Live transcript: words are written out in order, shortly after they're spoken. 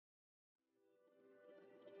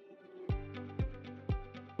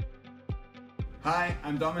Hi,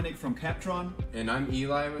 I'm Dominic from CAPTRON. And I'm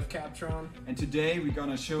Eli with CAPTRON. And today we're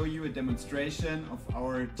gonna show you a demonstration of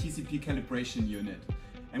our TCP calibration unit.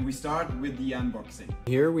 And we start with the unboxing.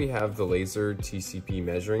 Here we have the laser TCP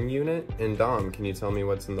measuring unit. And Dom, can you tell me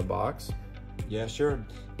what's in the box? Yeah, sure.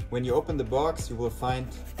 When you open the box, you will find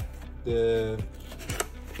the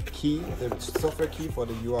key, the software key for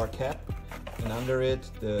the URCap, and under it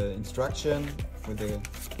the instruction for the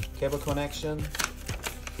cable connection.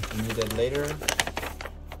 You need that later,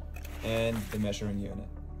 and the measuring unit.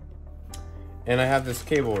 And I have this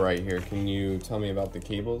cable right here. Can you tell me about the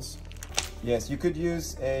cables? Yes, you could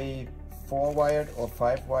use a 4-wired or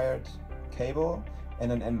 5-wired cable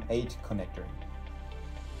and an M8 connector.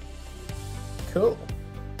 Cool.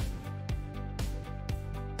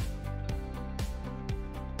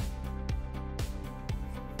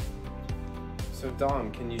 So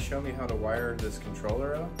Dom, can you show me how to wire this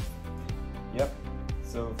controller up? Yep.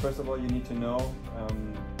 So first of all, you need to know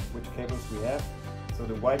which cables we have. So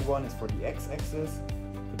the white one is for the X-axis,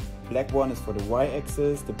 the black one is for the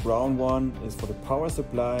Y-axis, the brown one is for the power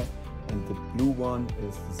supply, and the blue one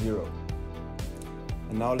is 0.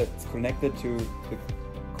 And now let's connect it to the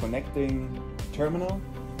connecting terminal.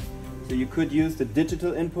 So you could use the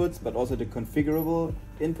digital inputs, but also the configurable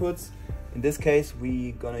inputs. In this case,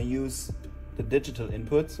 we're gonna use the digital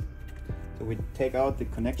inputs. So we take out the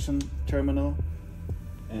connection terminal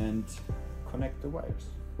and connect the wires.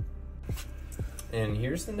 And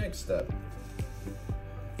here's the next step.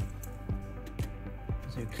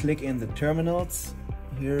 So you click in the terminals,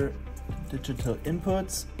 here digital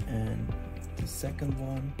inputs, and the second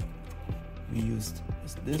one we used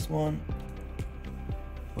is this one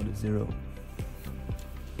for the 0.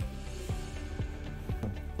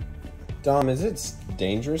 Dom, is it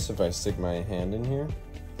dangerous if I stick my hand in here?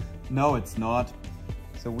 No, it's not.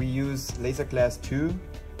 So we use laser class 2,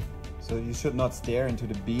 so you should not stare into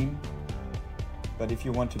the beam. But if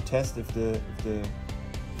you want to test if the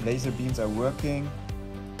laser beams are working,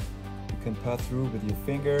 you can pass through with your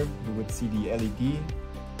finger. You would see the LED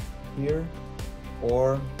here,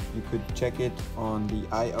 or you could check it on the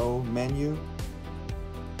I/O menu,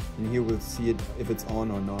 and here we'll see it if it's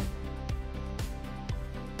on or not.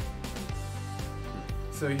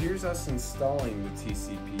 So here's us installing the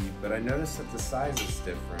TCP, but I noticed that the size is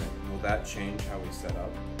different. Will that change how we set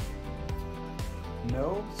up?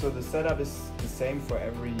 No, so the setup is the same for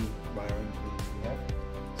every wiring we have.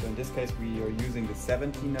 So in this case we are using the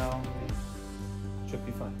 70 now, and it should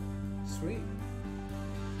be fine. Sweet.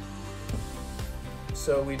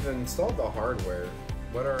 So we've installed the hardware.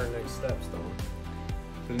 What are our next steps, Dom?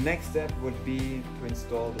 So the next step would be to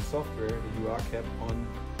install the software, the URCap, on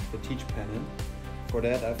the teach panel. For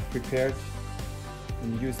that I've prepared a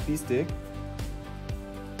USB stick,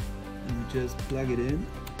 and you just plug it in.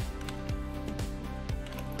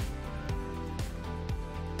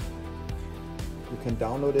 You can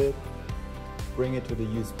download it, bring it to the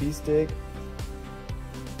USB stick,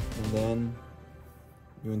 and then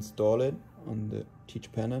you install it on the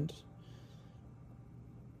teach panel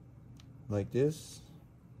like this.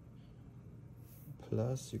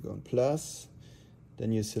 Plus, you go on plus,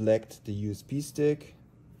 then you select the USB stick.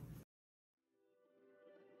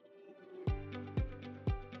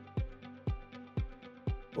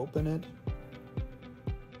 Open it.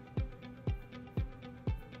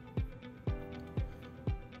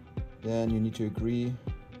 Then you need to agree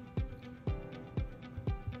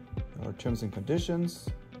our terms and conditions.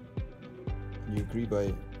 You agree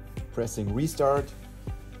by pressing restart.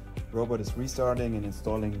 Robot is restarting and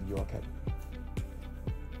installing the URCap.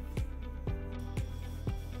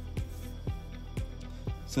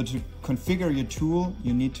 So to configure your tool,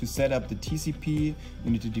 you need to set up the TCP,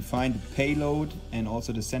 you need to define the payload and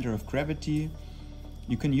also the center of gravity.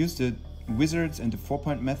 You can use the wizards and the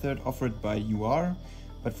 4-point method offered by UR.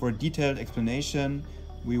 But for a detailed explanation,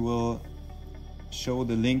 we will show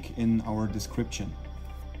the link in our description.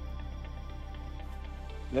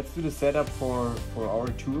 Let's do the setup for our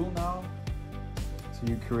tool now. So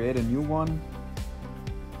you create a new one.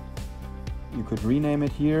 You could rename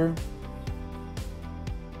it here.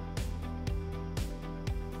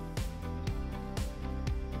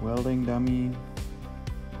 Welding dummy.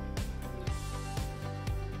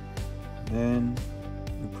 Then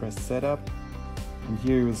you press setup. And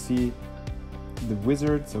here you will see the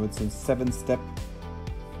wizard, so it's a 7-step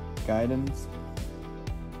guidance.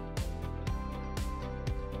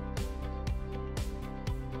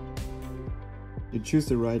 You choose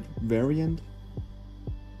the right variant.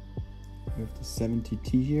 We have the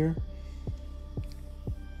 70T here.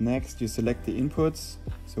 Next, you select the inputs.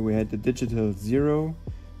 So we had the digital 0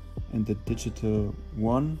 and the digital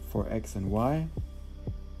 1 for X and Y.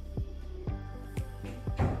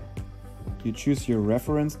 You choose your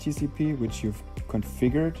reference TCP, which you've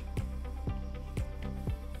configured.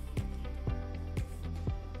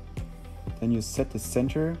 Then you set the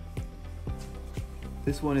center.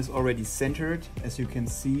 This one is already centered, as you can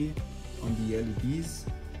see on the LEDs,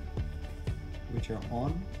 which are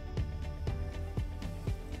on.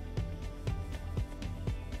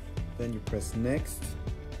 Then you press next.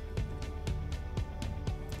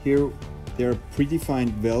 Here there are predefined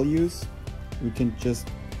values. We can just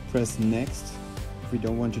press next if we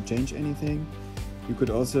don't want to change anything. You could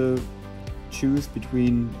also choose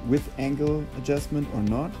between with angle adjustment or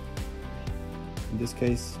not. In this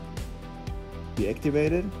case, be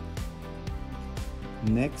activated.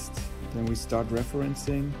 Next, then we start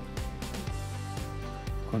referencing.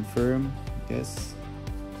 Confirm, yes.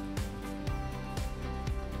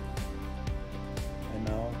 And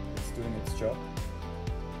now it's doing its job.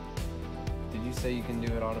 Did you say you can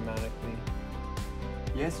do it automatically?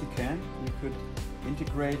 Yes, you can. You could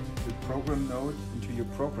integrate the program node into your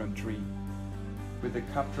program tree with the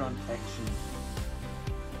CAPTRON action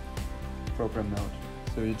program node.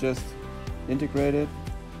 So you just integrate it,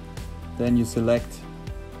 then you select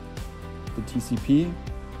the TCP.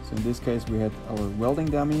 So in this case we had our welding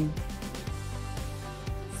dummy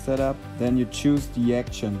set up. Then you choose the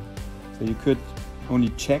action. So you could only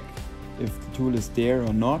check if the tool is there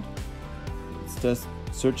or not. It's just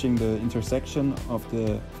searching the intersection of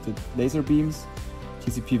the laser beams.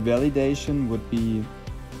 TCP validation would be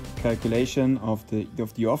calculation of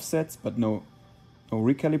the offsets, but no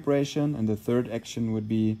recalibration. And the third action would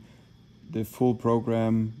be the full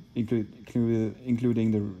program,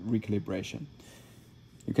 including the recalibration.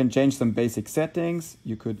 You can change some basic settings.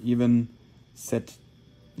 You could even set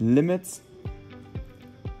limits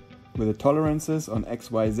with the tolerances on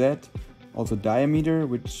X, Y, Z. Also diameter,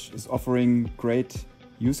 which is offering great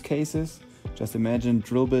use cases. Just imagine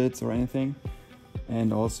drill bits or anything.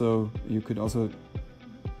 And also you could also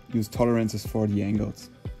use tolerances for the angles.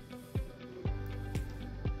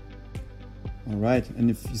 Alright, and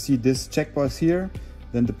if you see this checkbox here,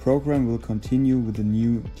 then the program will continue with the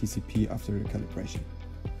new TCP after recalibration.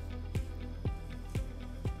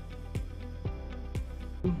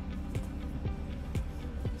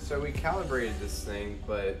 So we calibrated this thing,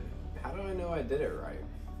 but how do I know I did it right?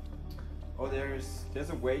 Oh, there's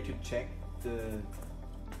a way to check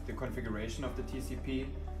the configuration of the TCP.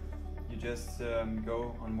 You just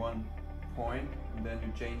go on one point and then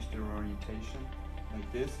you change the orientation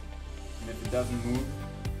like this. And if it doesn't move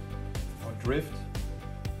or drift,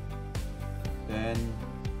 then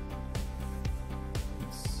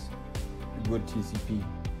it's a good TCP.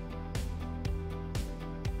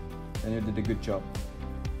 Then you did a good job.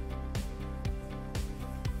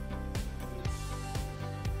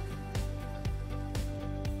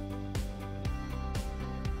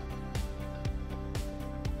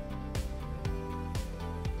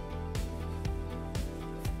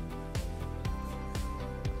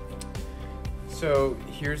 So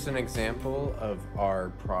here's an example of our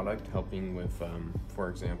product helping with, for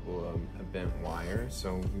example, a bent wire.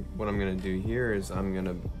 So what I'm going to do here is I'm going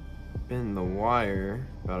to bend the wire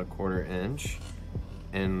about 1/4 inch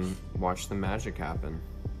and watch the magic happen.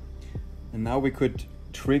 And now we could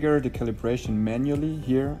trigger the calibration manually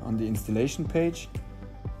here on the installation page.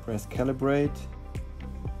 Press calibrate,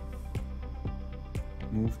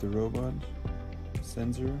 move the robot,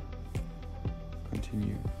 sensor,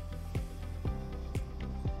 continue.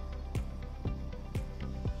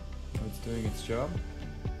 It's doing its job.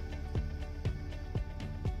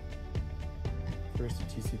 First the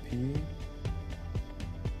TCP,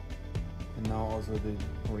 and now also the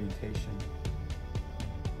orientation.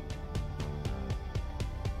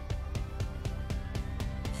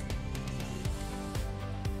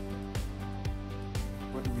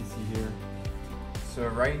 What do we see here? So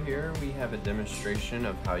right here we have a demonstration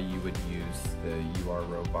of how you would use the UR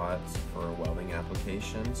robots for a welding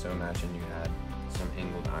application. So imagine you had some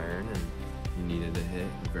angled iron and you needed to hit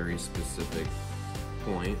a very specific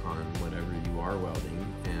point on whatever you are welding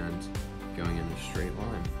and going in a straight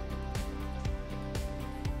line.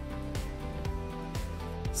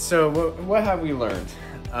 So what have we learned?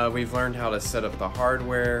 We've learned how to set up the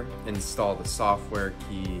hardware, install the software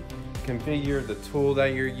key, configure the tool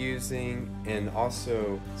that you're using, and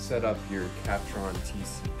also set up your CAPTRON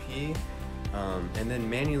TCP, and then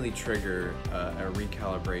manually trigger a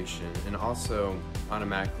recalibration and also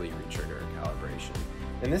automatically retrigger a calibration.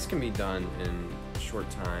 And this can be done in short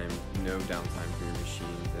time, no downtime for your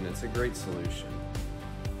machines, and it's a great solution.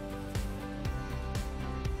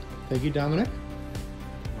 Thank you, Dominic.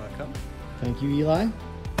 Welcome. welcome. Thank you, Eli.